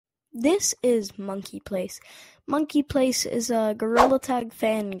This is Monkey Place. Monkey Place is a gorilla tag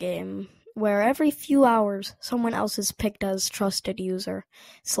fan game where every few hours someone else is picked as trusted user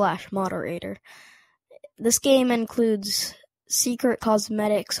 / moderator. This game includes secret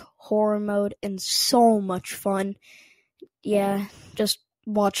cosmetics, horror mode, and so much fun. Yeah, just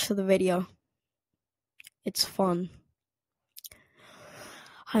watch the video. It's fun.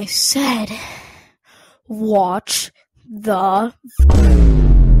 I said, watch the...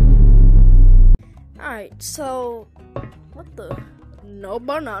 Alright, so, what the? No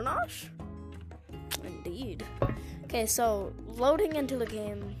bananas? Indeed. Okay, so, loading into the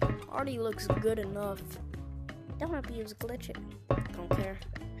game already looks good enough. Don't have to use glitching. Don't care.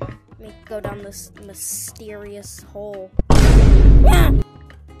 Let me go down this mysterious hole. Yeah!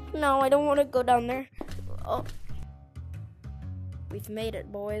 No, I don't want to go down there. Oh. We've made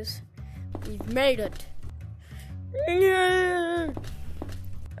it, boys. We've made it. Yeah!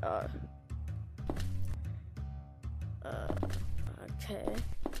 Okay.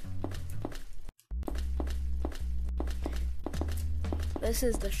 This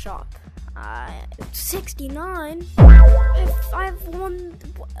is the shop. 69? I've won.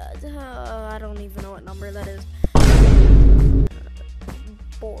 I don't even know what number that is.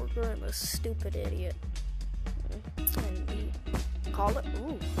 Borger and a stupid idiot. And call it.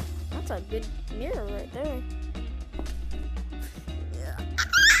 Ooh, that's a good mirror right there. Yeah.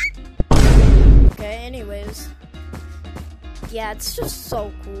 Okay, anyways. Yeah, it's just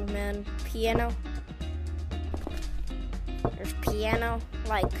so cool, man. Piano. There's piano.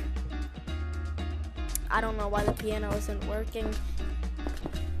 Like, I don't know why the piano isn't working.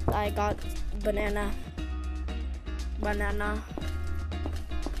 I got banana.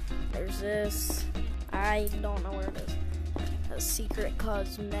 There's this. I don't know where it is. Secret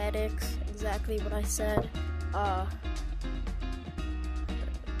cosmetics. Exactly what I said.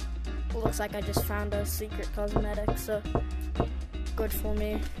 Looks like I just found a secret cosmetic, so good for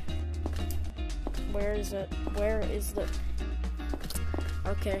me. Where is it? Where is the...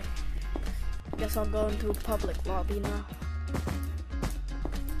 Okay. Guess I'll go into a public lobby now.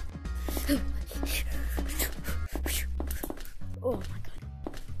 Oh my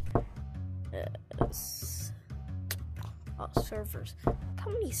god. Servers. How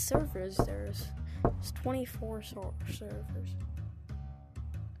many servers there's? There's 24 servers.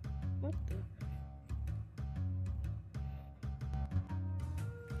 What the?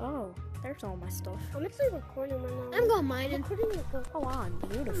 Oh, there's all my stuff. I'm actually recording right now. I'm going mining. Oh, I'm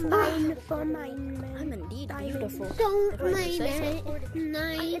beautiful. Mine. I'm indeed beautiful. Don't If I mine say so. it. I'm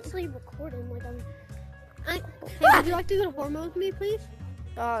Nice. actually recording like I'm. Hey, would you like to go to horror mode with me, please?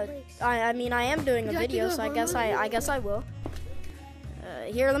 I mean, I am doing a video, so I guess I will.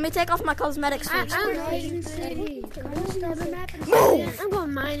 Here, let me take off my cosmetics first. I'm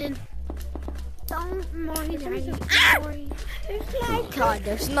going mining. Don't mine. God,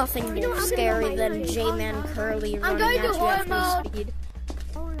 there's nothing more scary than J-Man Curly running going at to you horror at full mode. speed.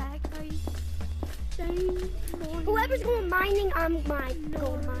 Whoever's going mining, I'm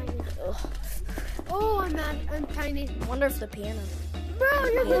going mining. Ugh. Oh, I'm mad. I'm tiny. I wonder if the piano. Bro,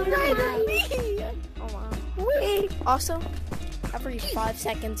 you're Yeah. me. Oh wow. Also, every 5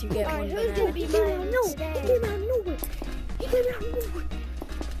 seconds you get one Who's gonna banana. be mining today? He came out of nowhere.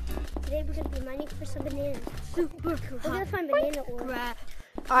 Today we're gonna be mining for some bananas. Super We're gonna find banana ore. crap.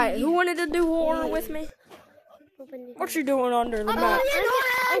 Alright, who wanted to do horror with me? What you doing under the map?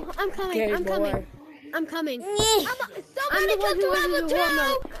 Oh, I'm coming. Gay I'm boy. coming. I'm coming. I'm Somebody the one get who to wanted to level do horror 2!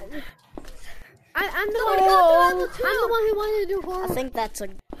 mode. I'm the one. Oh. I'm the one who wanted to do horror. I think that's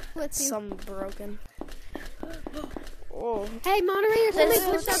with you. some broken. Oh, Hey, moderator, somebody this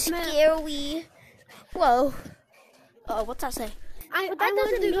push is that map. scary. Whoa. What's that say? I that wanted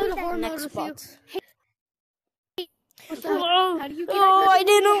doesn't to go mean to that horror mode Next with you. spot. What's that? Oh, How do you get I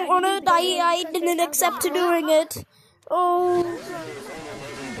didn't want it. I didn't accept to doing it. Oh.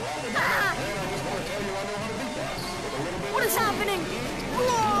 What is happening?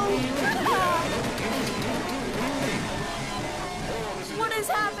 Hello. What is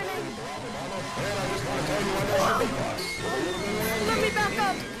happening? Let me back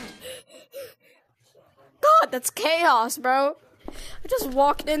up. God, that's chaos, bro. I just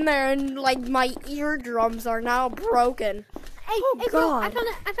walked in there and like my eardrums are now broken. Hey, bro, God. I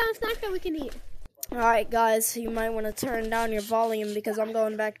found a snack that we can eat. Alright guys, you might want to turn down your volume because I'm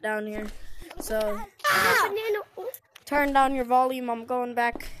going back down here. So, Banana ore. turn down your volume, I'm going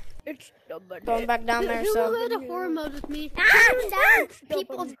back down there, Who will so. go to horror mode with me? Turn down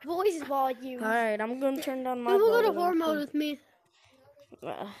people's voice volume. Alright, I'm going to turn down my Who will go to volume. horror mode with me? I'm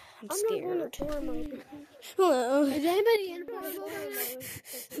I'm not scared. going to horror mode. Is anybody in horror mode right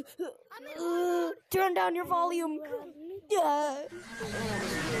now? Turn down your volume. Yeah.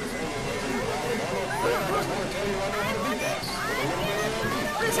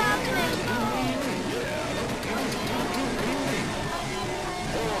 What is happening?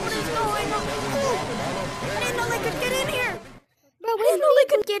 What is going on? I didn't know they could get in here. I didn't know they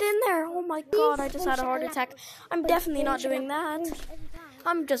could get in there. Oh my god, I just had a heart attack. I'm definitely not doing that.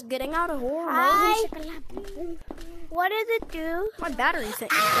 I'm just getting out of horror mode. What does it do? My battery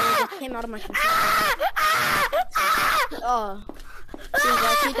came out of my computer. Oh, seems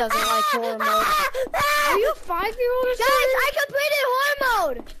like he doesn't like horror mode. Are you a 5-year-old or something? Guys, I completed horror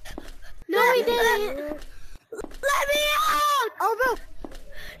mode. No, he didn't. Let me out! Oh, bro.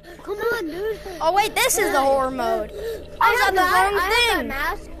 Come on, dude. Oh wait, this is the horror mode. I was on the wrong thing.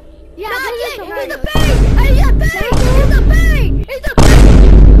 Mask. Yeah, He's this a is the pig! He's a pig! He's a pig! He's a pig!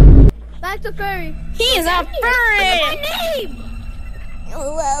 That's a furry. He is a furry. My name!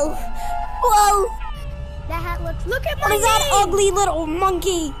 Whoa, whoa! That hat looks. Look at my What is that ugly little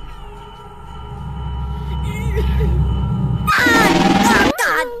monkey? Oh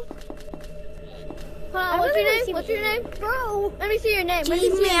God! What's your name? What's your name? Bro. Let me see your name. Let me see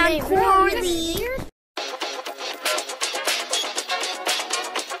your G-Man name. Corley.